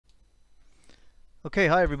Okay,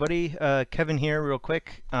 hi everybody. Kevin here, real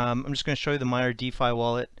quick. I'm just going to show you the Maiar DeFi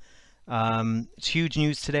wallet. It's huge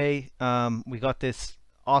news today. We got this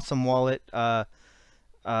awesome wallet from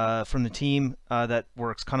the team that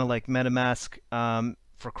works kind of like MetaMask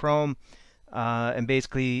for Chrome. And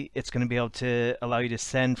basically, it's going to be able to allow you to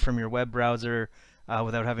send from your web browser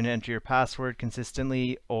without having to enter your password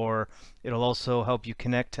consistently, or it'll also help you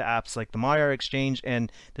connect to apps like the Maiar exchange,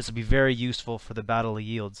 and this will be very useful for the Battle of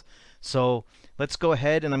Yields. So let's go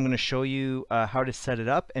ahead and I'm going to show you how to set it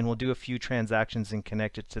up, and we'll do a few transactions and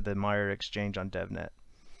connect it to the Maiar exchange on DevNet.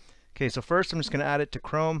 Okay, so first I'm just going to add it to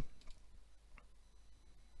Chrome.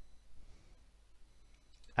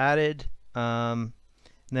 Added. Then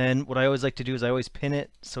what I always like to do is I always pin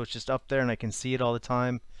it so it's just up there and I can see it all the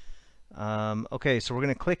time. Okay, so we're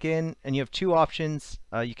going to click in, and you have two options.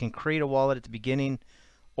 You can create a wallet at the beginning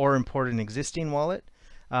or import an existing wallet.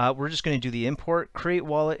 We're just going to do the import. Create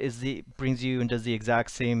wallet brings you and does the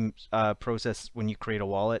exact same process when you create a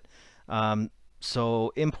wallet.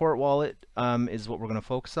 So import wallet is what we're going to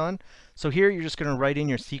focus on. So here you're just going to write in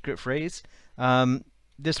your secret phrase.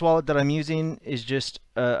 This wallet that I'm using is just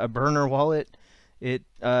a burner wallet. It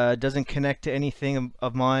doesn't connect to anything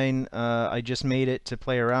of mine. I just made it to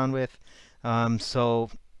play around with. So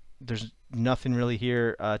there's nothing really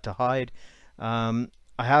here to hide.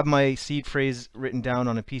 I have my seed phrase written down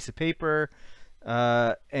on a piece of paper,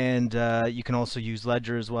 and you can also use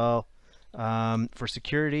Ledger as well for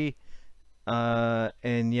security.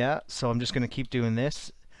 And yeah, so I'm just going to keep doing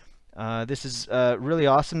this. This is really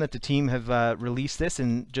awesome that the team have released this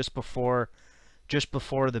and just before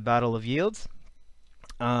the Battle of Yields,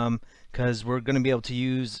 because we're going to be able to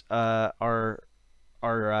use our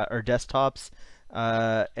desktops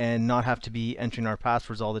and not have to be entering our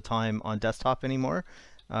passwords all the time on desktop anymore.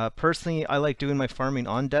 Personally, I like doing my farming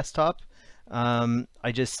on desktop.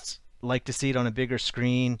 I just like to see it on a bigger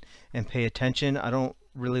screen and pay attention. I don't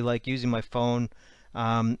really like using my phone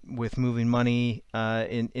with moving money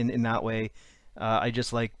in that way. I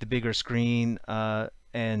just like the bigger screen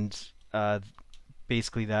and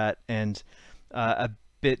basically that, and a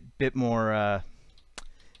bit more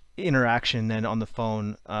interaction than on the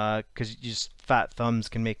phone, because just fat thumbs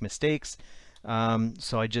can make mistakes.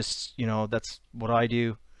 So I just, that's what I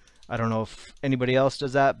do. I don't know if anybody else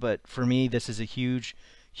does that, but for me, this is a huge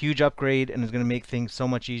upgrade, and is going to make things so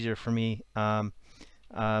much easier for me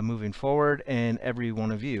moving forward, and every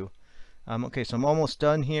one of you. Okay, so I'm almost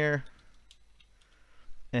done here.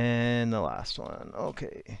 And the last one.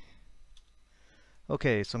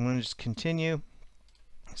 Okay, so I'm going to just continue.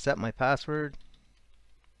 Set my password.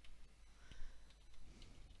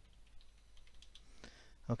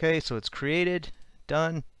 Okay, so it's created,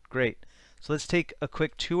 done, great. So let's take a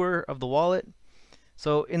quick tour of the wallet.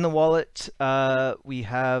 So in the wallet, we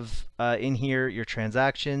have in here your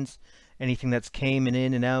transactions, anything that's came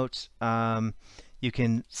in and out. You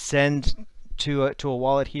can send to a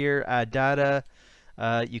wallet here, add data.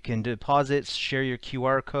 You can deposit, share your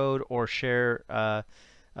QR code, or share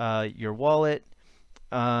your wallet.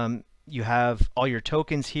 You have all your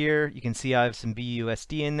tokens here. You can see I have some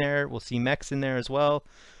BUSD in there. We'll see MEX in there as well.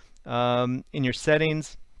 In your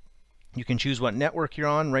settings, you can choose what network you're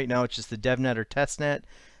on. Right now it's just the DevNet or testnet.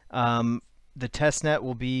 The testnet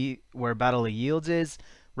will be where Battle of Yields is.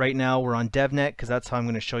 Right now we're on DevNet because that's how I'm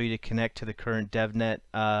going to show you to connect to the current DevNet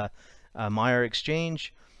Maiar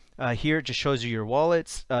exchange. Here it just shows you your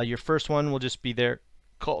wallets. Your first one will just be there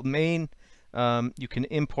called main. You can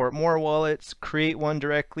import more wallets, create one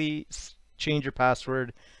directly, change your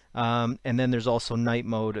password, and then there's also night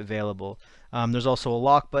mode available. There's also a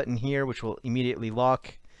lock button here which will immediately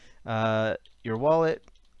lock your wallet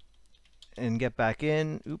and get back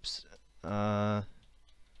in. Oops.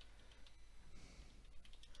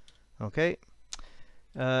 Okay.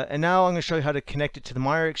 And now I'm going to show you how to connect it to the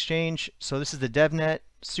Maiar exchange. So this is the DevNet.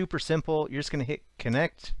 Super simple. You're just going to hit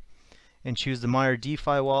connect and choose the Maiar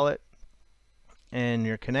DeFi wallet, and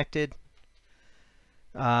you're connected.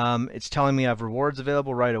 It's telling me I have rewards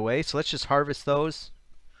available right away, so let's just harvest those.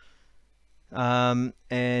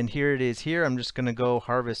 And here it is here. I'm just going to go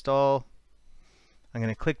harvest all. I'm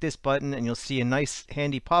going to click this button, and you'll see a nice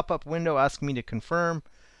handy pop-up window asking me to confirm.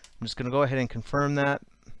 I'm just going to go ahead and confirm that.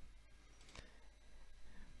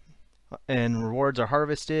 And rewards are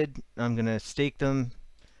harvested. I'm going to stake them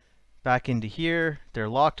back into here. They're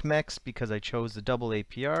locked MEX because I chose the double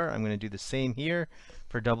APR. I'm going to do the same here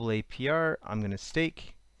for double APR. I'm going to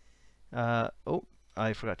stake. Oh,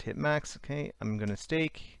 I forgot to hit max. Okay, I'm going to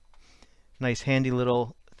stake. Nice handy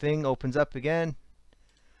little thing opens up again.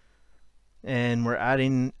 And we're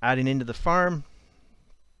adding into the farm.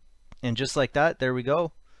 And just like that, there we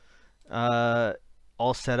go.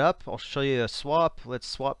 all set up. I'll show you a swap. Let's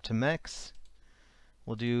swap to MEX.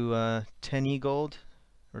 We'll do 10 EGLD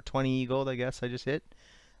or 20 EGLD, I guess I just hit.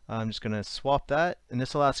 I'm just going to swap that, and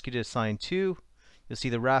this will ask you to assign two. You'll see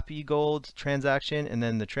the wrap EGLD transaction and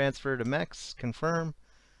then the transfer to MEX. Confirm.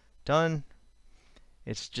 Done.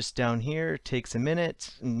 It's just down here. It takes a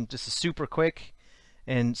minute, and just super quick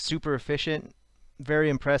and super efficient. Very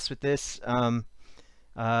impressed with this. Then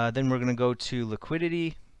we're going to go to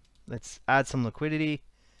liquidity. Let's add some liquidity.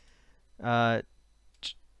 We'll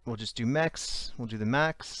just do MEX. We'll do the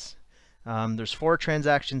max. There's 4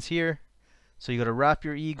 transactions here. So you got to wrap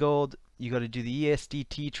your EGLD. You got to do the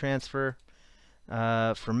ESDT transfer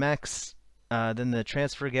for MEX, then the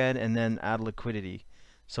transfer again, and then add liquidity.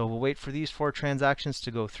 So we'll wait for these 4 transactions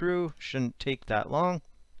to go through. Shouldn't take that long.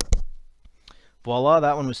 Voila,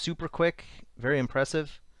 that one was super quick. Very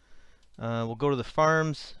impressive. We'll go to the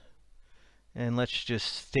farms, and let's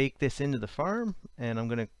just stake this into the farm. And I'm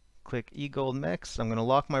going to click EGLD MEX. I'm going to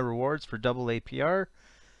lock my rewards for double APR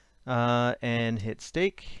and hit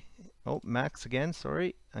stake. Oh, max again,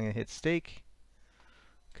 sorry. I'm going to hit stake.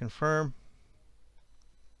 Confirm.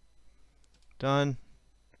 Done.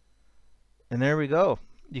 And there we go.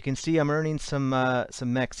 You can see I'm earning some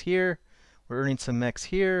MEX here. We're earning some MEX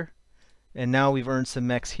here. And now we've earned some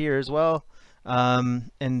MEX here as well.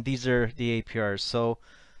 And these are the APRs. So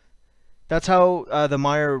that's how the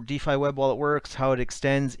Maiar DeFi web wallet works, how it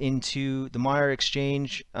extends into the Maiar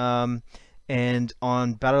exchange. And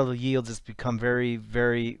on Battle of the Yields, it's become very,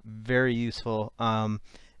 very, very useful.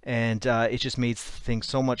 It just makes things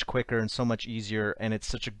so much quicker and so much easier. And it's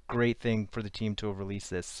such a great thing for the team to have released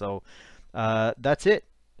this. So that's it.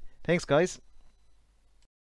 Thanks, guys.